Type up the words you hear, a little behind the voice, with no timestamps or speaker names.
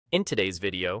In today's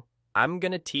video, I'm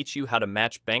going to teach you how to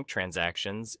match bank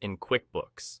transactions in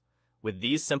QuickBooks. With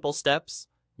these simple steps,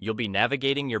 you'll be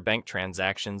navigating your bank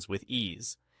transactions with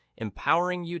ease,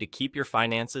 empowering you to keep your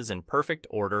finances in perfect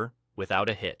order without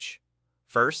a hitch.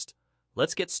 First,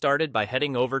 let's get started by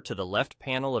heading over to the left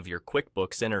panel of your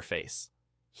QuickBooks interface.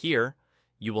 Here,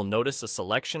 you will notice a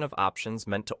selection of options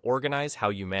meant to organize how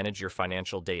you manage your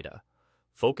financial data.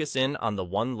 Focus in on the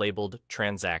one labeled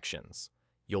Transactions.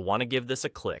 You'll want to give this a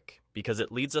click because it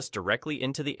leads us directly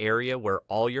into the area where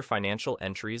all your financial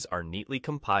entries are neatly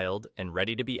compiled and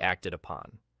ready to be acted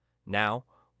upon. Now,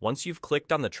 once you've clicked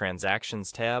on the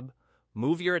Transactions tab,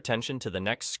 move your attention to the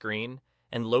next screen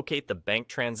and locate the Bank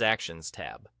Transactions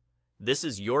tab. This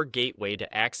is your gateway to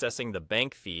accessing the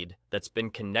bank feed that's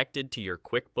been connected to your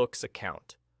QuickBooks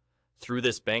account. Through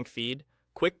this bank feed,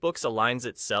 QuickBooks aligns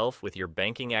itself with your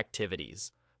banking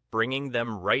activities, bringing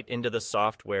them right into the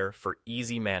software for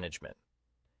easy management.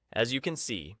 As you can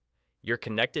see, your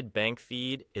connected bank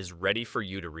feed is ready for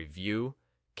you to review,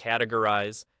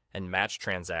 categorize, and match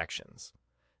transactions.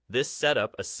 This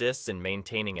setup assists in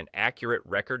maintaining an accurate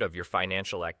record of your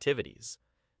financial activities,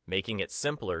 making it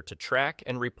simpler to track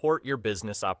and report your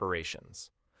business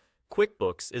operations.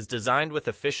 QuickBooks is designed with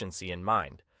efficiency in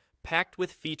mind, packed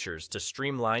with features to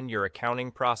streamline your accounting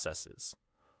processes.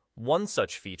 One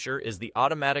such feature is the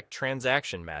automatic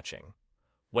transaction matching.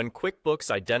 When QuickBooks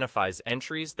identifies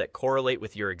entries that correlate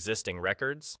with your existing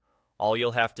records, all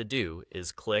you'll have to do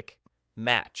is click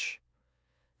Match.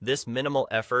 This minimal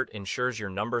effort ensures your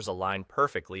numbers align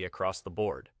perfectly across the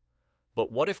board.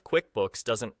 But what if QuickBooks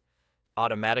doesn't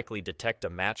automatically detect a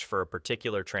match for a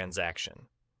particular transaction?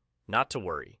 Not to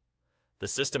worry. The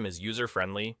system is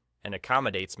user-friendly and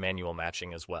accommodates manual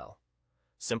matching as well.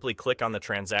 Simply click on the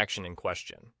transaction in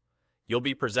question. You'll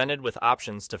be presented with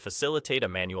options to facilitate a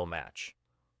manual match.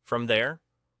 From there,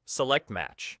 select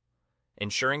Match,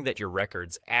 ensuring that your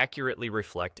records accurately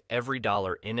reflect every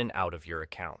dollar in and out of your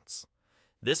accounts.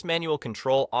 This manual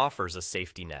control offers a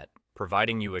safety net,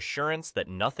 providing you assurance that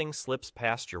nothing slips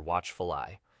past your watchful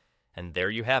eye. And there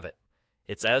you have it.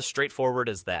 It's as straightforward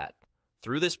as that.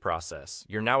 Through this process,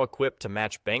 you're now equipped to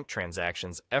match bank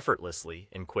transactions effortlessly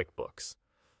in QuickBooks.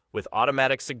 With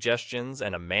automatic suggestions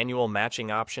and a manual matching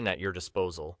option at your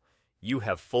disposal, you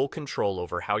have full control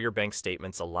over how your bank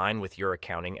statements align with your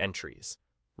accounting entries.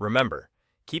 Remember,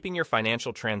 keeping your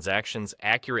financial transactions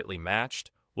accurately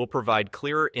matched will provide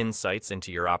clearer insights into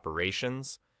your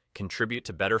operations, contribute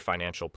to better financial